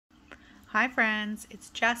Hi friends, it's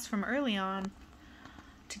Jess from Early On.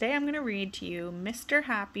 Today I'm going to read to you Mr.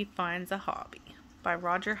 Happy Finds a Hobby by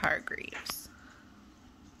Roger Hargreaves.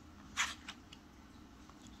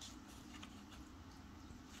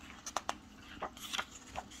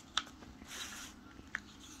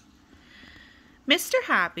 Mr.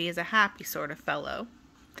 Happy is a happy sort of fellow.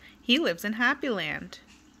 He lives in Happyland,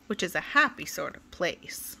 which is a happy sort of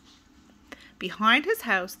place. Behind his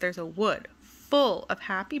house there's a wood full of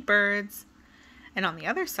happy birds, and on the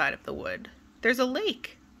other side of the wood there's a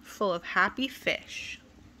lake full of happy fish.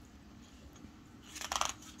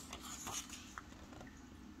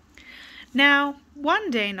 Now, one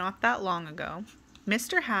day not that long ago,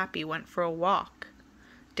 Mr. Happy went for a walk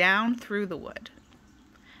down through the wood.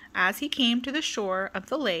 As he came to the shore of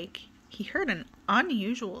the lake, he heard an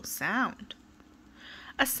unusual sound.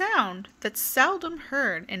 A sound that's seldom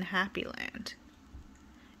heard in Happyland.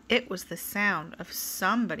 It was the sound of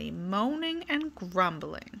somebody moaning and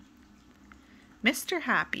grumbling. Mr.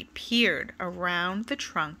 Happy peered around the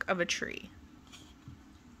trunk of a tree.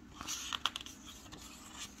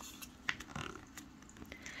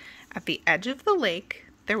 At the edge of the lake,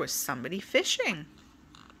 there was somebody fishing.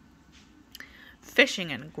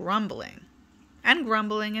 Fishing and grumbling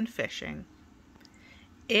and fishing.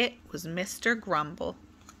 It was Mr. Grumble.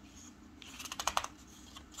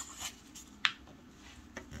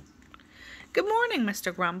 "Good morning,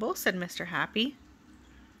 Mr. Grumble," said Mr. Happy.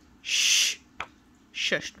 "Shh!"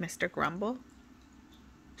 shushed Mr. Grumble.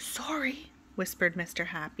 "Sorry," whispered Mr.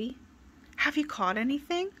 Happy. "Have you caught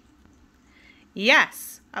anything?"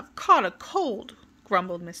 "Yes, I've caught a cold,"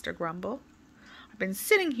 grumbled Mr. Grumble. "I've been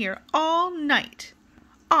sitting here all night.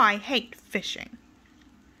 I hate fishing."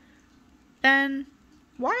 "Then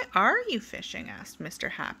why are you fishing?" asked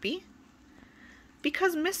Mr. Happy.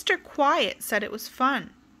 "Because Mr. Quiet said it was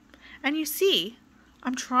fun. And you see,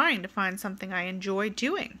 I'm trying to find something I enjoy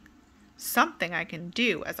doing. Something I can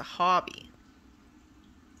do as a hobby."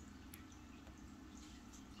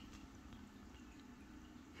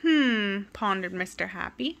 Pondered Mr.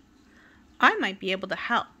 Happy. "I might be able to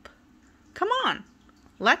help. Come on,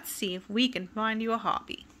 let's see if we can find you a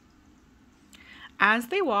hobby." As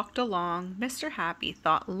they walked along, Mr. Happy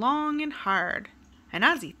thought long and hard, and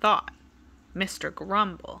as he thought, Mr.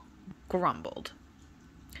 Grumble grumbled.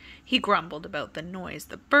 He grumbled about the noise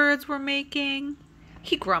the birds were making.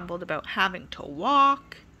 He grumbled about having to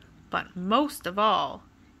walk. But most of all,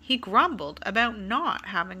 he grumbled about not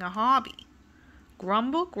having a hobby.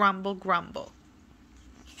 Grumble, grumble, grumble.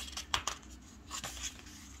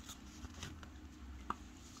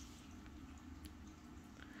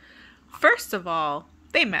 First of all,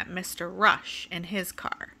 they met Mr. Rush in his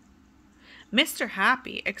car. Mr.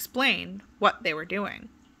 Happy explained what they were doing.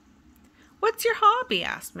 "What's your hobby?"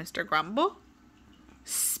 asked Mr. Grumble.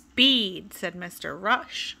 "Speed," said Mr.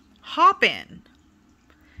 Rush. "Hop in."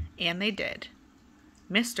 And they did.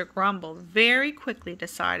 Mr. Grumble very quickly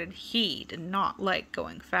decided he did not like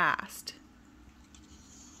going fast.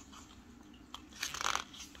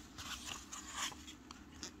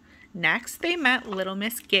 Next they met Little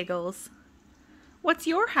Miss Giggles. What's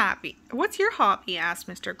your hobby?" asked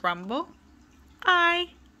Mr. Grumble.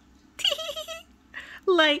 "I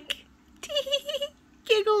like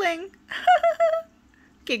giggling,"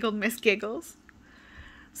 giggled Miss Giggles.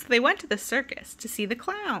 So they went to the circus to see the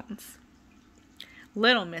clowns.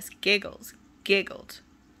 Little Miss Giggles giggled.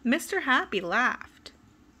 Mr. Happy laughed.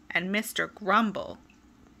 And Mr. Grumble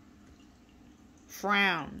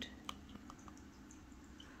frowned.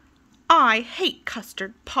 "I hate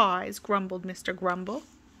custard pies," grumbled Mr. Grumble.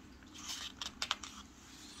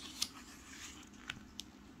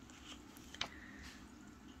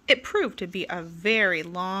 It proved to be a very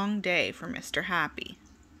long day for Mr. Happy.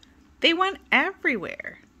 They went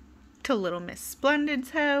everywhere, to Little Miss Splendid's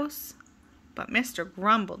house, but Mr.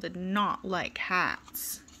 Grumble did not like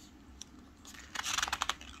hats.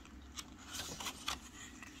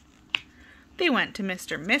 They went to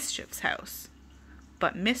Mr. Mischief's house,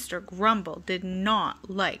 but Mr. Grumble did not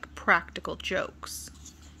like practical jokes.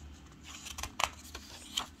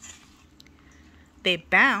 They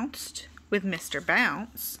bounced with Mr.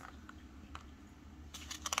 Bounce,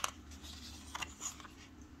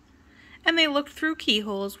 and they looked through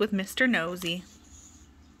keyholes with Mr. Nosy.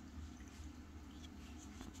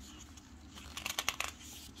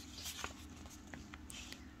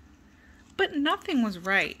 But nothing was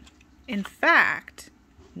right. In fact,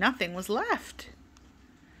 nothing was left.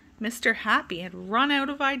 Mr. Happy had run out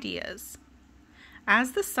of ideas.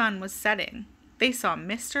 As the sun was setting, they saw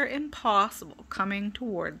Mr. Impossible coming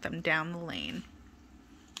toward them down the lane.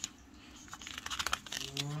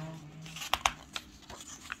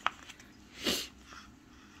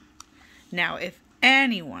 Now, if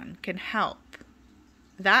anyone can help,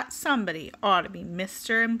 that somebody ought to be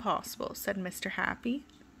Mr. Impossible, said Mr. Happy.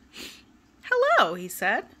 Hello, he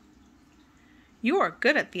said. You are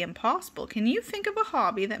good at the impossible. Can you think of a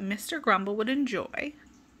hobby that Mr. Grumble would enjoy?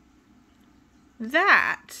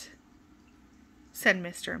 That, said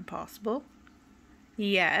Mr. Impossible.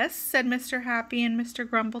 Yes, said Mr. Happy and Mr.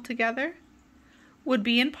 Grumble together. Would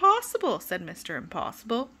be impossible, said Mr.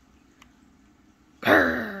 Impossible.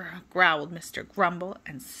 Grrr, growled Mr. Grumble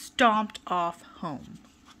and stomped off home.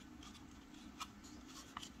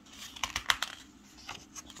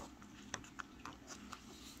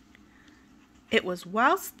 It was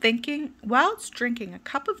whilst drinking a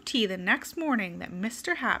cup of tea the next morning that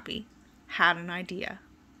Mr. Happy had an idea.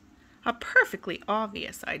 A perfectly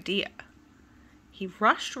obvious idea. He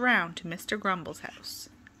rushed round to Mr. Grumble's house.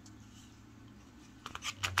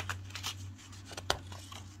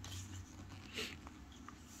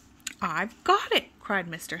 I've got it, cried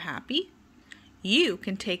Mr. Happy. You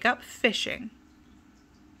can take up fishing.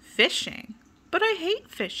 Fishing? But I hate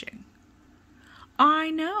fishing. I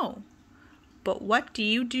know. But what do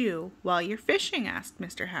you do while you're fishing? Asked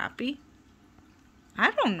Mr. Happy.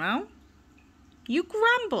 I don't know. You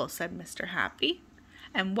grumble, said Mr. Happy.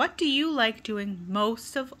 And what do you like doing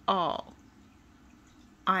most of all?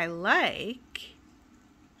 I like...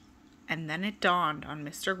 And then it dawned on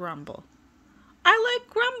Mr. Grumble. I like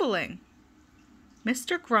grumbling.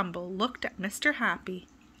 Mr. Grumble looked at Mr. Happy,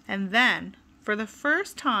 and then, for the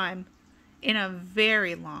first time in a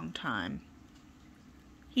very long time,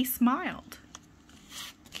 he smiled.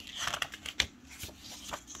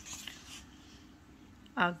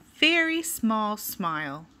 A very small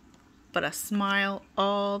smile, but a smile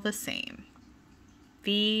all the same.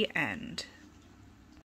 The end.